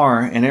we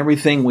are and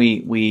everything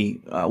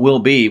we will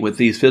be with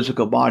these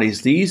physical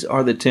bodies, these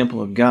are the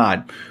temple of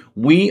God.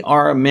 We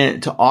are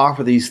meant to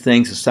offer these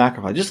things as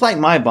sacrifice. Just like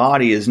my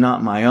body is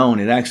not my own,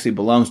 it actually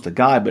belongs to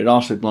God, but it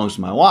also belongs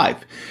to my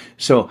wife.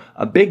 So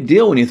a big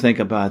deal when you think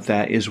about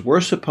that is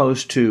we're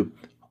supposed to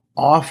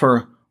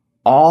offer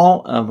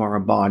all of our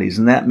bodies,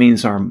 and that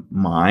means our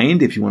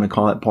mind, if you want to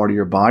call that part of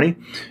your body,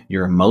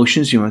 your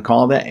emotions, you want to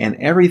call that, and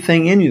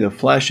everything in you, the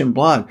flesh and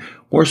blood.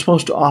 We're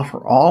supposed to offer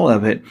all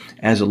of it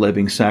as a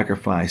living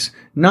sacrifice,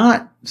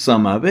 not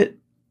some of it,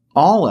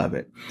 all of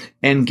it.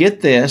 And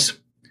get this,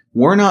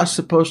 we're not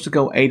supposed to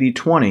go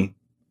 80-20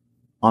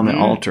 on the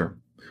altar.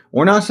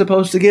 We're not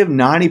supposed to give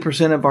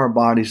 90% of our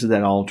bodies to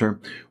that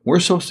altar. We're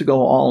supposed to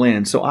go all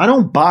in. So I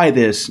don't buy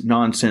this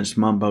nonsense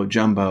mumbo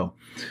jumbo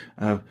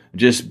of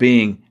just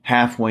being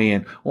halfway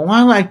in. Well,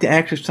 I like to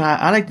exercise.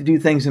 I like to do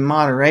things in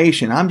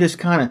moderation. I'm just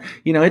kind of,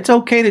 it's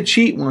okay to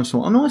cheat once in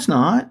a while. No, it's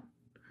not.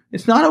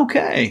 It's not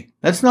okay.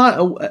 That's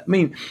not, I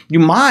mean, you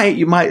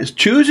might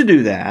choose to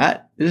do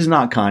that. This is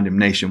not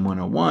condemnation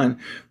 101,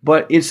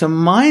 but it's a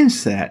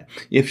mindset.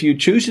 If you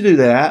choose to do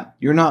that,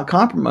 you're not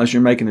compromised.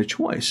 You're making a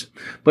choice.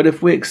 But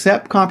if we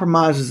accept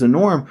compromise as the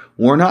norm,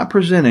 we're not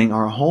presenting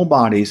our whole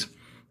bodies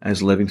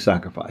as living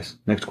sacrifice.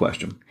 Next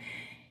question.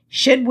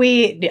 Should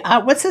we,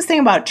 what's this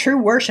thing about true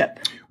worship?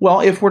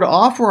 Well, if we're to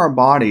offer our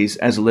bodies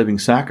as a living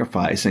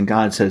sacrifice, and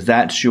God says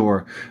that's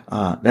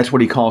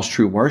what he calls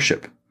true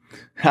worship.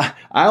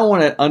 I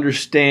want to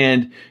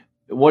understand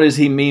what does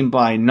he mean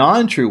by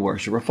non-true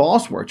worship or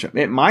false worship?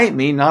 It might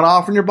mean not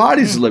offering your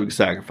bodies as a living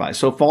sacrifice.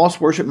 So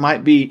false worship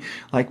might be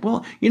like,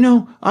 well,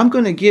 I'm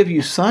going to give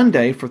you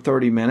Sunday for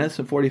 30 minutes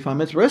and 45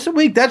 minutes. The rest of the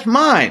week, that's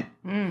mine.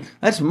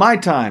 That's my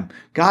time.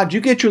 God,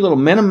 you get your little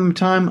minimum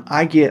time.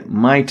 I get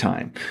my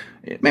time.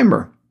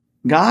 Remember,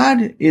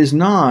 God is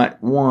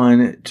not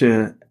one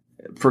to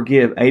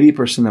forgive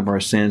 80% of our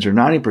sins or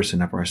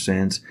 90% of our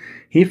sins.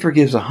 He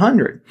forgives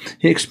 100.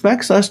 He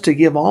expects us to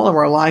give all of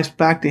our lives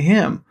back to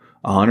Him.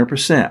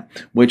 100%,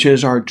 which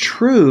is our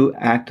true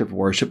act of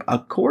worship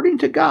according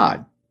to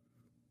God.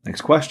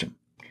 Next question.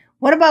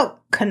 What about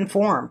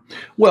conform?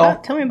 Well,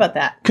 tell me about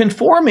that.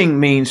 Conforming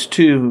means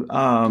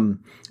to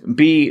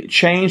be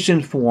changed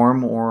in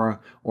form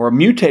or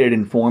mutated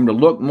in form to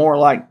look more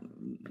like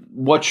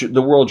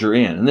the world you're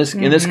in. In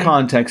this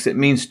context, it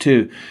means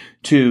to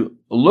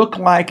look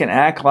like and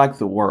act like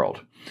the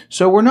world.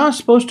 So we're not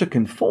supposed to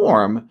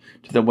conform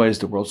to the ways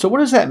of the world. So what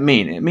does that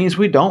mean? It means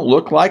we don't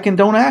look like and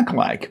don't act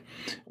like.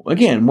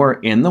 Again, we're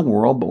in the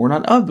world, but we're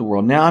not of the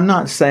world. Now, I'm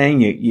not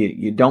saying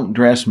you don't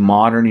dress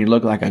modern, you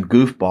look like a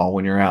goofball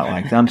when you're out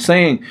like that. I'm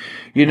saying,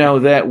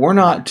 that we're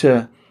not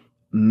to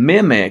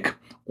mimic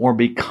or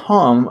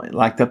become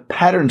like the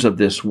patterns of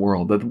this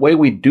world. The way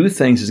we do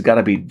things has got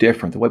to be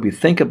different. The way we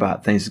think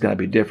about things has got to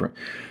be different.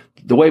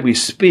 The way we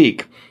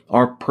speak,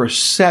 our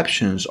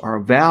perceptions, our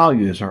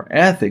values, our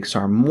ethics,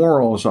 our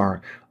morals,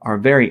 our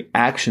very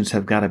actions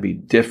have got to be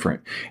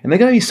different. And they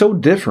got to be so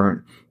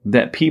different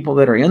that people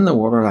that are in the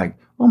world are like,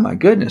 oh my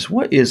goodness,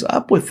 what is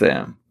up with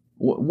them?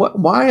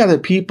 Why are the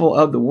people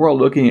of the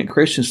world looking at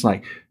Christians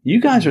like, you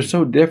guys are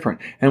so different?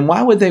 And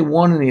why would they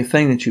want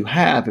anything that you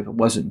have if it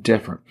wasn't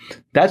different?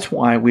 That's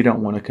why we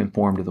don't want to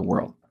conform to the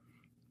world.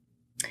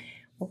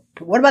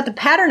 What about the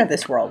pattern of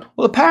this world?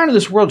 Well, the pattern of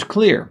this world is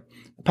clear.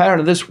 The pattern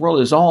of this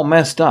world is all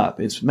messed up.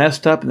 It's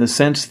messed up in the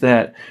sense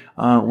that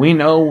we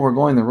know we're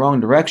going the wrong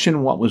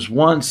direction. What was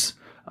once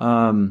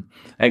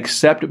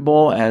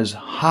acceptable as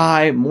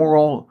high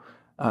moral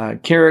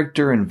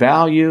character and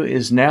value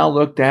is now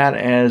looked at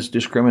as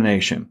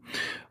discrimination.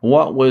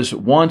 What was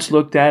once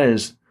looked at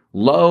as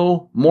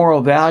low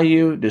moral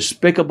value,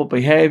 despicable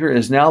behavior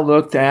is now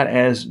looked at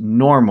as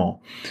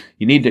normal.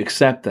 You need to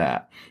accept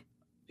that.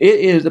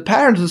 The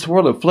patterns of this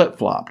world have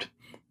flip-flopped.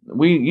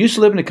 We used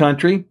to live in a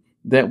country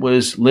that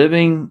was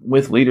living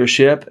with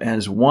leadership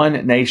as one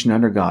nation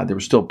under God. There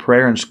was still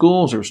prayer in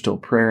schools. There was still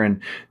prayer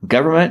in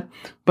government.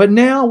 But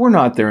now we're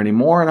not there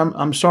anymore. And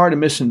I'm sorry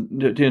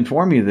to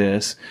inform you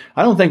this.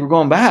 I don't think we're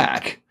going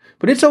back.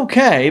 But it's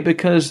okay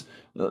because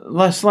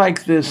less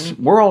like this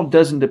world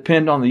doesn't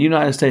depend on the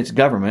United States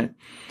government.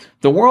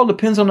 The world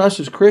depends on us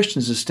as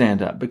Christians to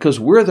stand up because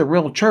we're the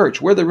real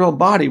church. We're the real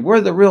body.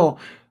 We're the real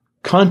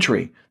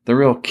country. The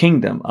real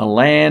kingdom, a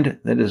land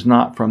that is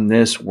not from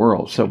this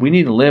world. So we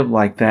need to live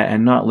like that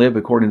and not live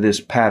according to this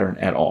pattern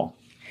at all.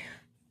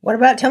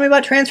 Tell me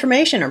about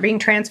transformation or being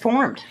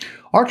transformed.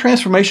 Our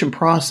transformation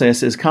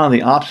process is kind of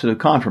the opposite of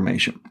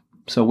confirmation.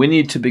 So we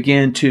need to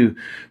begin to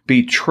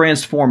be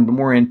transformed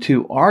more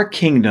into our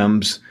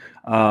kingdom's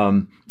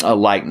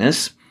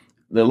likeness,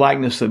 the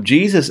likeness of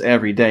Jesus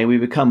every day. We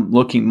become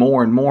looking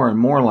more and more and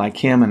more like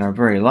Him in our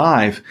very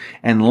life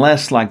and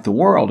less like the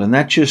world. And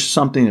that's just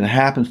something that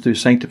happens through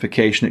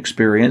sanctification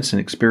experience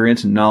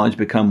and knowledge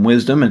become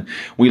wisdom, and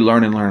we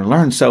learn and learn and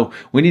learn. So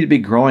we need to be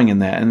growing in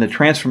that. And the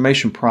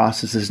transformation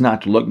process is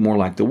not to look more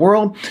like the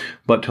world,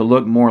 but to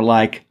look more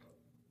like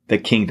the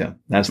kingdom.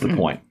 That's the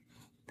point.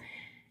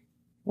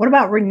 What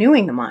about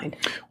renewing the mind?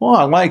 Well,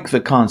 I like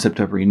the concept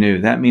of renew.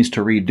 That means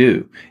to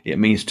redo. It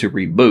means to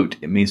reboot.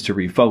 It means to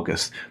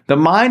refocus. The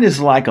mind is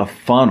like a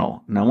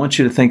funnel. And I want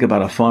you to think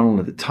about a funnel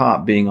at the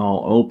top being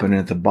all open, and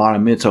at the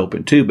bottom it's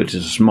open too, but it's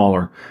a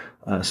smaller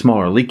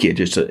leakage.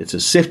 It's a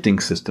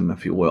sifting system,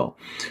 if you will.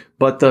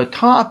 But the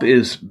top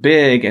is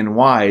big and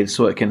wide,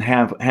 so it can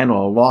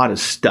handle a lot of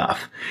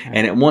stuff.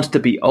 And it wants to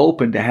be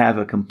open to have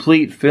a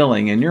complete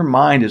filling. And your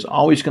mind is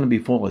always going to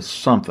be full of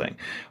something.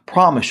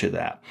 Promise you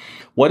that.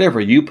 Whatever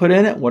you put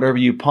in it, whatever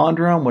you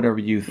ponder on, whatever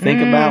you think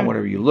about,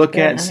 whatever you look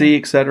at, see,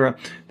 etc.,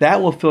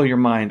 that will fill your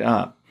mind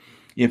up.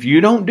 If you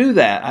don't do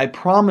that, I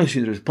promise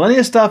you there's plenty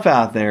of stuff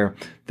out there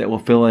that will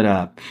fill it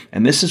up.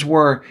 And this is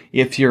where,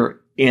 if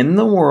you're in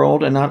the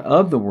world and not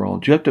of the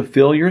world, you have to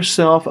fill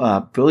yourself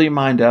up, fill your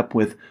mind up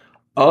with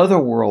other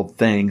world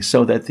things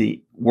so that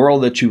the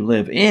world that you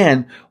live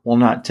in will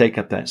not take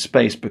up that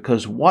space,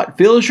 because what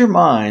fills your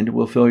mind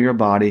will fill your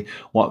body.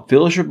 What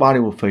fills your body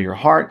will fill your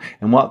heart,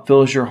 and what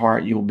fills your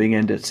heart, you will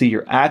begin to see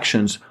your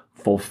actions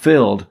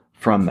fulfilled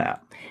from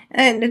that.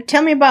 And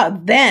tell me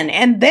about then,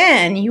 and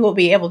then you will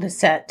be able to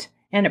set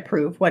and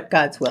approve what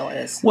God's will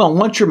is. Well,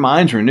 once your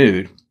mind's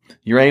renewed,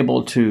 you're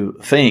able to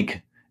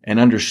think and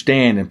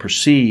understand and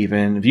perceive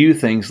and view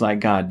things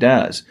like God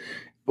does.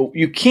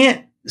 You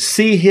can't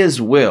see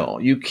His will.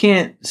 You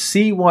can't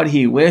see what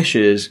He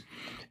wishes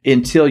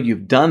until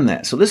you've done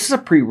that. So this is a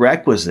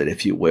prerequisite,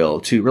 if you will,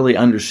 to really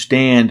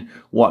understand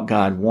what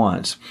God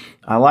wants.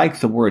 I like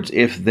the words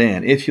if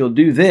then. If you'll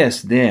do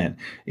this, then.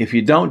 If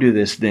you don't do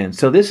this, then.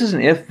 So this is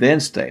an if then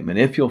statement.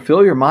 If you'll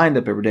fill your mind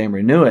up every day and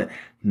renew it,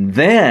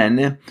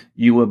 then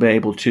you will be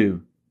able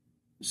to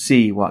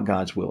see what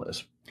God's will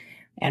is.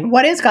 And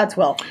what is God's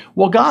will?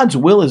 Well, God's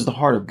will is the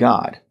heart of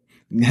God.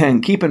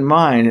 And keep in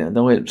mind,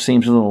 though it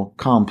seems a little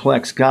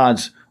complex,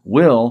 God's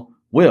will.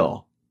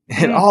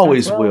 It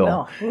always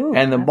will. Ooh,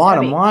 and the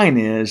bottom line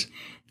is,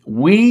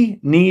 we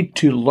need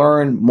to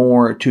learn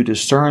more to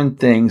discern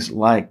things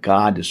like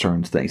God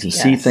discerns things and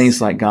see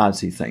things like God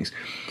sees things.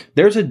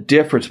 There's a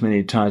difference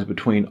many times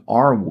between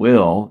our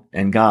will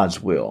and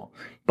God's will.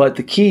 But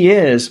the key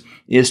is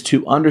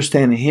to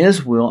understand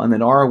His will, and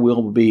that our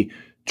will will be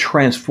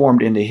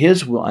transformed into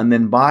His will. And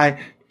then by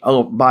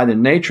the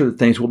nature of the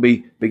things,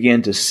 we'll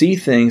begin to see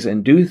things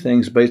and do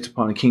things based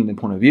upon a kingdom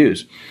point of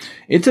views.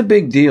 It's a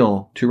big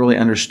deal to really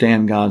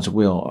understand God's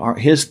will.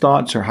 His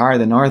thoughts are higher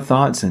than our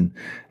thoughts, and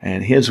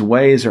His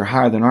ways are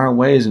higher than our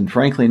ways. And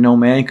frankly, no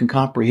man can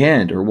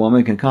comprehend or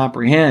woman can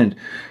comprehend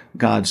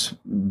God's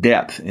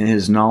depth in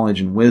His knowledge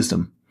and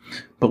wisdom.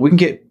 But we can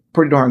get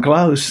pretty darn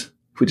close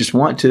if we just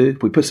want to,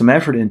 if we put some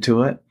effort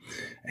into it,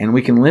 and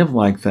we can live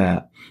like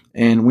that.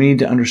 And we need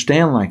to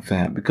understand like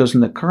that, because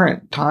in the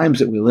current times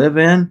that we live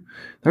in,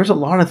 there's a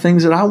lot of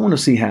things that I want to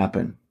see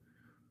happen,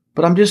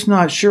 but I'm just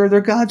not sure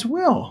they're God's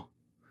will.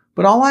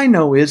 But all I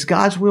know is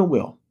God's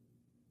will.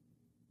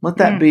 Let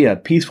that be a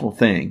peaceful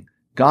thing.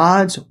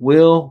 God's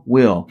will.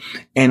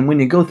 And when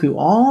you go through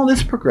all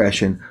this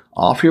progression,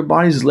 offer your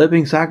bodies as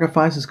living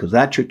sacrifices, because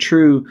that's your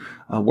true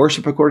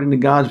worship according to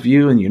God's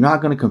view, and you're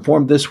not going to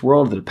conform to this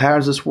world, to the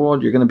patterns of this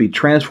world. You're going to be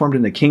transformed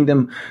in the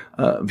kingdom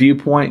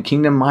viewpoint,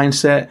 kingdom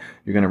mindset.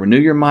 You're going to renew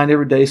your mind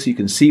every day so you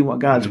can see what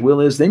God's will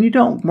is. Then you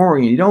don't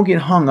worry, you don't get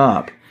hung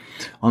up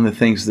on the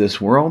things of this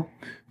world,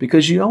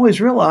 because you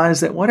always realize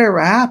that whatever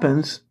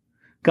happens,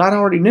 God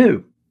already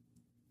knew.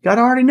 God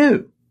already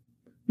knew.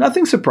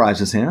 Nothing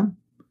surprises Him.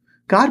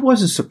 God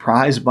wasn't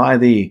surprised by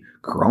the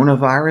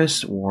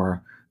coronavirus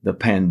or the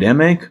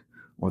pandemic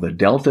or the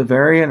Delta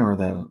variant or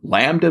the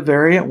Lambda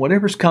variant,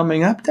 whatever's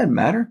coming up, doesn't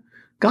matter.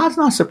 God's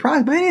not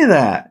surprised by any of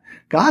that.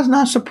 God's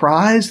not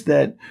surprised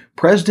that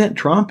President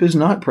Trump is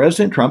not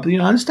President Trump of the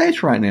United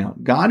States right now.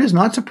 God is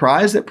not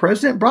surprised that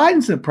President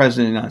Biden's the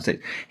President of the United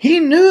States. He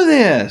knew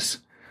this.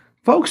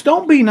 Folks,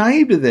 don't be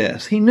naive to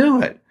this. He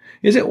knew it.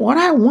 Is it what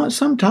I want?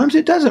 Sometimes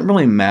it doesn't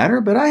really matter,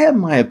 but I have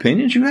my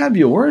opinions. You have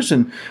yours,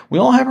 and we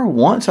all have our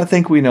wants. I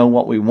think we know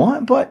what we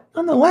want, but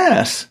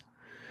nonetheless,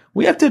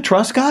 we have to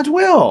trust God's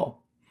will,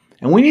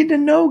 and we need to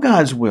know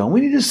God's will. We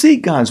need to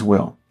seek God's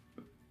will,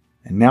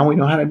 and now we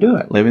know how to do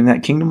it, living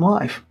that kingdom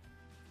life.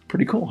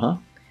 Pretty cool, huh?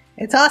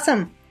 It's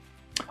awesome.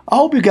 I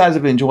hope you guys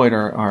have enjoyed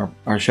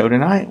our show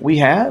tonight. We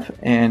have,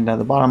 and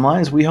the bottom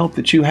line is we hope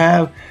that you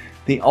have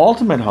the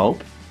ultimate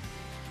hope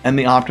and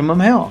the optimum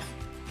health,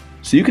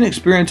 so you can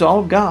experience all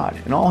of God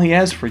and all He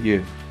has for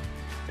you,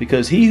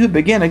 because He who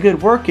began a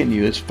good work in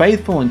you is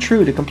faithful and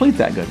true to complete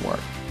that good work.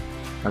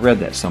 I read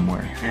that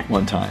somewhere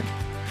one time.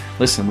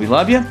 Listen, we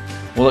love you.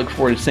 We'll look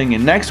forward to seeing you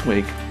next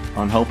week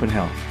on Hope and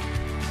Health.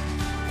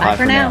 Bye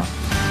for now.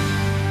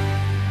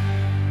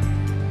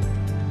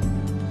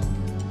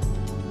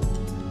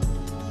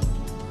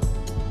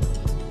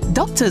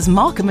 Doctors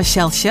Mark and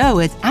Michelle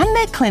Sherwood and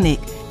their clinic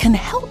can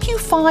help you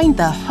find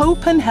the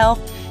hope and health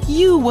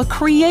you were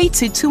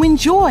created to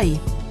enjoy.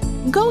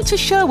 Go to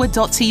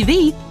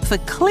Sherwood.tv for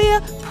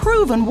clear,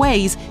 proven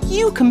ways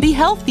you can be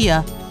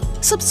healthier.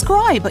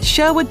 Subscribe at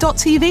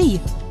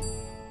Sherwood.tv.